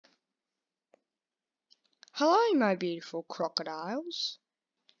Hello, my beautiful crocodiles.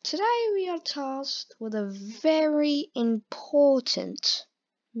 Today we are tasked with a very important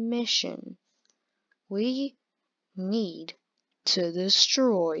mission. We need to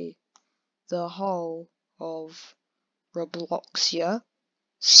destroy the whole of Robloxia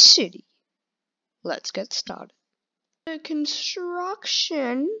City. Let's get started. The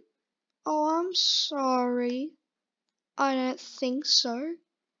construction? Oh, I'm sorry. I don't think so.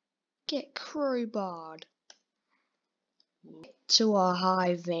 Get crowbarred. To a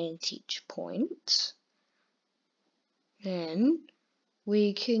high vantage point. Then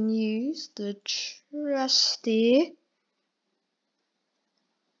we can use the trusty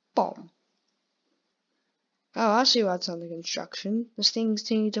bomb. Oh, I see what's under construction. This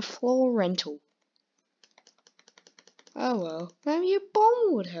thing's need a floor rental. Oh well, maybe a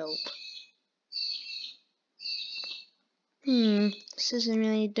bomb would help. This isn't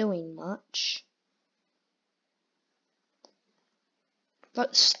really doing much.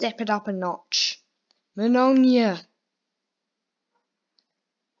 Let's step it up a notch. Pneumonia.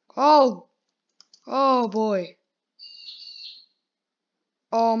 Oh boy.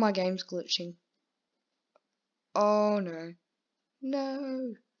 Oh, my game's glitching. Oh no.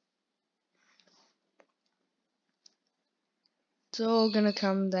 No. It's all gonna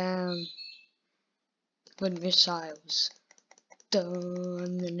come down with missiles.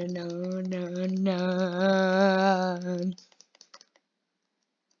 Dun, dun, dun, dun, dun, dun.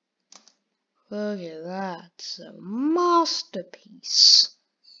 Look at that. It's a masterpiece.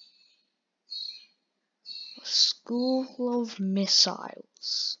 A school of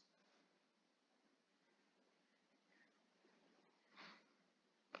missiles.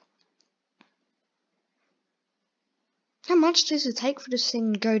 How much does it take for this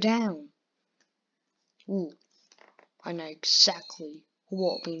thing to go down? Ooh, I know exactly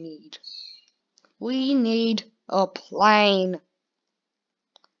what we need. We need a plane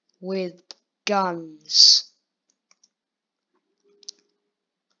with guns.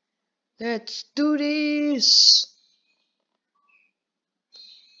 Let's do this!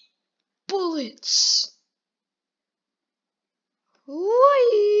 Bullets!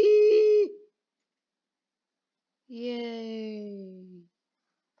 Whee! Yay!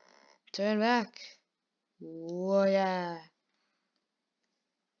 Turn back. Oh yeah.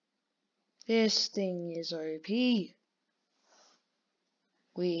 This thing is OP.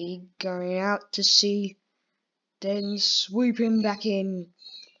 We going out to sea, then swooping back in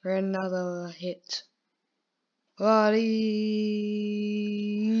for another hit. Buddy.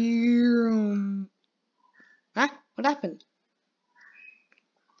 Huh? What happened?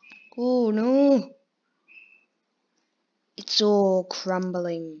 Oh no. It's all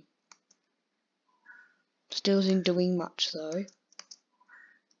crumbling. Still isn't doing much though.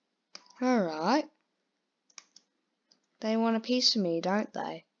 Alright. They want a piece of me, don't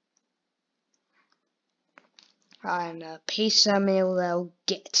they? And a piece of me they'll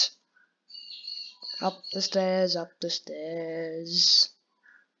get. Up the stairs, up the stairs.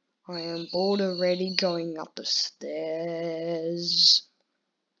 I am bored already going up the stairs.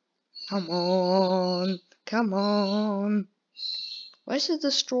 Come on, come on. Where's the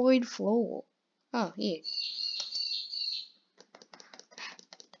destroyed floor? Oh, here.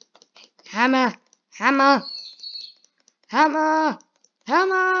 Hammer, hammer, hammer,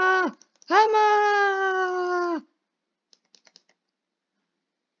 hammer, hammer.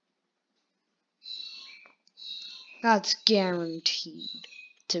 That's guaranteed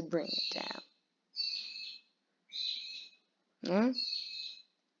to bring it down. No?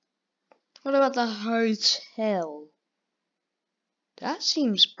 What about the hotel? That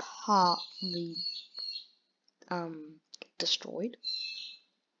seems partly destroyed.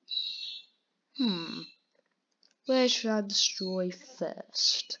 Where should I destroy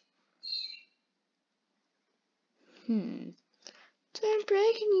first? Don't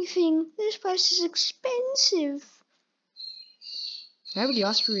break anything. This place is expensive. Nobody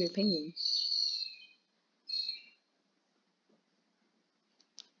asked for your opinion.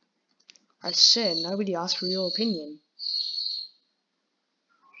 I said nobody asked for your opinion.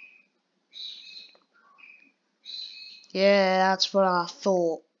 Yeah, that's what I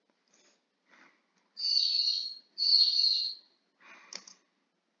thought.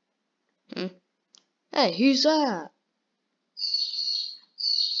 Hey, who's that?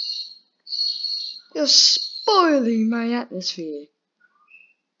 You're spoiling my atmosphere.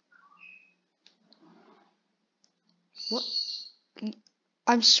 What?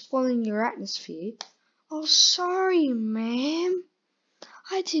 I'm spoiling your atmosphere? Oh, sorry, ma'am.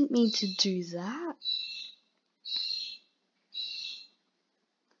 I didn't mean to do that.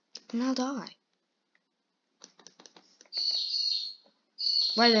 Now die.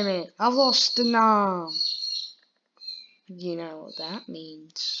 Wait a minute, I've lost an arm. You know what that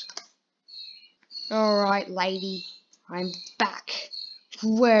means. Alright, lady, I'm back.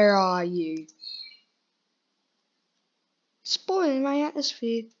 Where are you? Spoiling my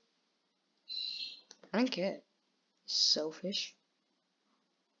atmosphere. I don't care. Selfish.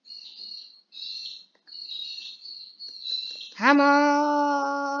 Hammer!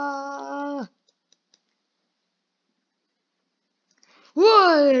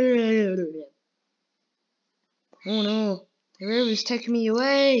 Whoa! Oh no, the river's taking me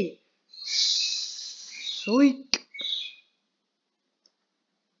away. Soik!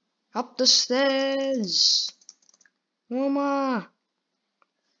 Up the stairs. Mama!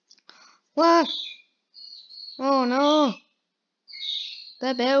 What? Oh no!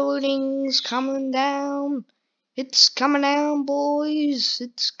 The building's coming down. It's coming down, boys.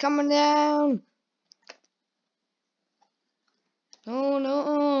 It's coming down. Oh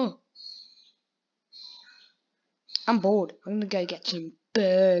no! I'm bored. I'm gonna go get some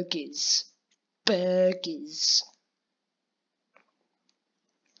burgers. Burgers.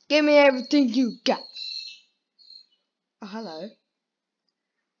 Give me everything you got. Oh, hello.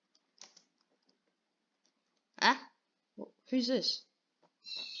 Huh? Who's this?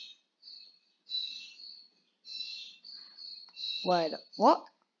 Wait, what?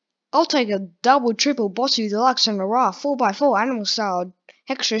 I'll take a double, triple, bossy, deluxe, and a raw 4x4 animal style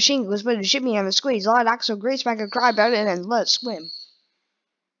extra shingles with a shimmy and a squeeze, light axle, grease maker, cry about it, and let's swim.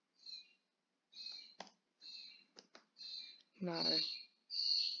 No.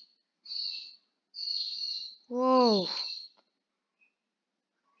 Whoa.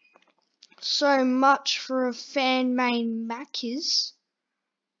 So much for a fan-made Macca's.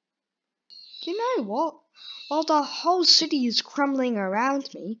 You know what? While the whole city is crumbling around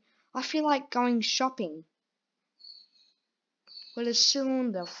me, I feel like going shopping. With a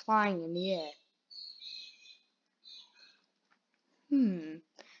cylinder flying in the air. I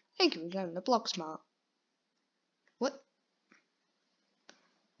think I'm going to Blocksmart. What?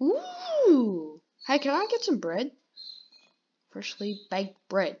 Ooh! Hey, can I get some bread? Freshly baked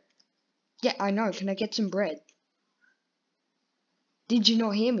bread. Yeah, I know. Can I get some bread? Did you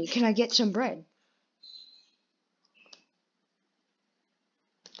not hear me? Can I get some bread?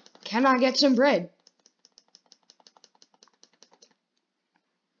 Can I get some bread?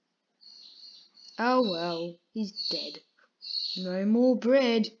 Oh well, he's dead. No more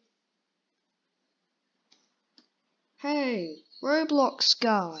bread. Hey, Roblox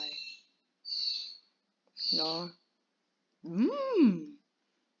guy. No.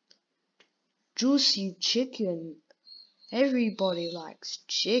 Juicy chicken. Everybody likes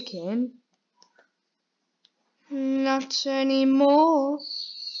chicken. Not anymore.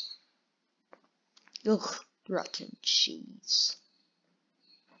 Ugh, rotten cheese.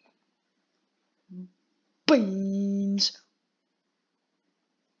 Beans.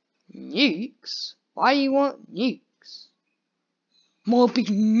 Nukes? Why do you want nukes? More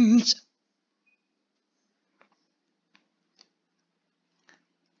beans.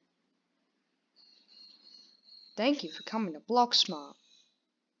 Thank you for coming to Blocksmart.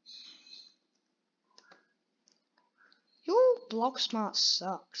 Your Blocksmart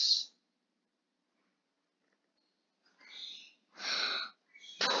sucks.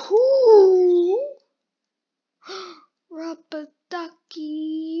 Pooh! Rubber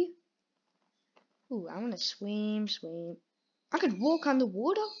ducky. Ooh, I wanna swim. I could walk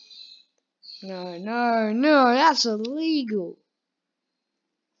underwater? No, that's illegal.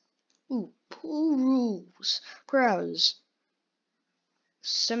 Ooh, pool rules. Pros.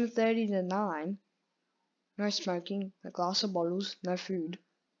 7:30 to 9. No smoking, a glass of bottles, no food.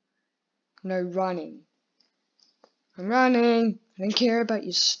 No running. I'm running. I don't care about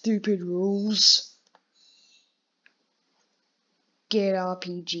your stupid rules. Get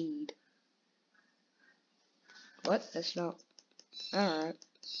RPG'd. What? That's not. Alright.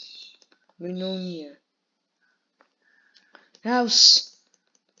 Minonia. House.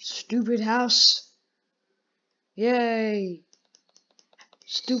 Stupid house. Yay.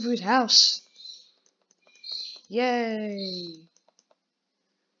 Stupid house. Yay.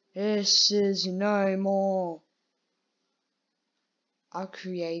 This is no more. I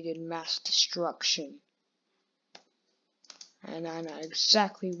created mass destruction. And I know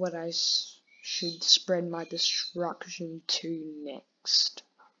exactly what I should spread my destruction to next.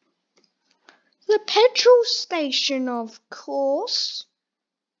 The petrol station, of course.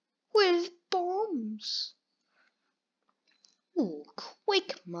 With bombs. Ooh,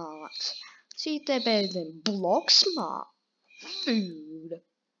 Quick Mart. See if they're better than Blocksmart. Food.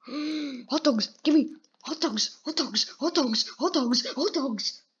 Hot dogs. Give me Hot dogs, hot dogs, hot dogs, hot dogs, hot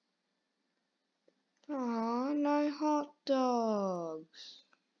dogs. Oh, no hot dogs.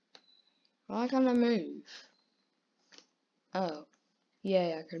 Why can't I move? Oh,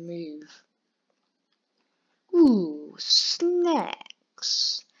 yeah, I can move. Ooh,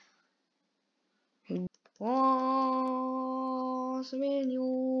 snacks. Oh, some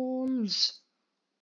minions.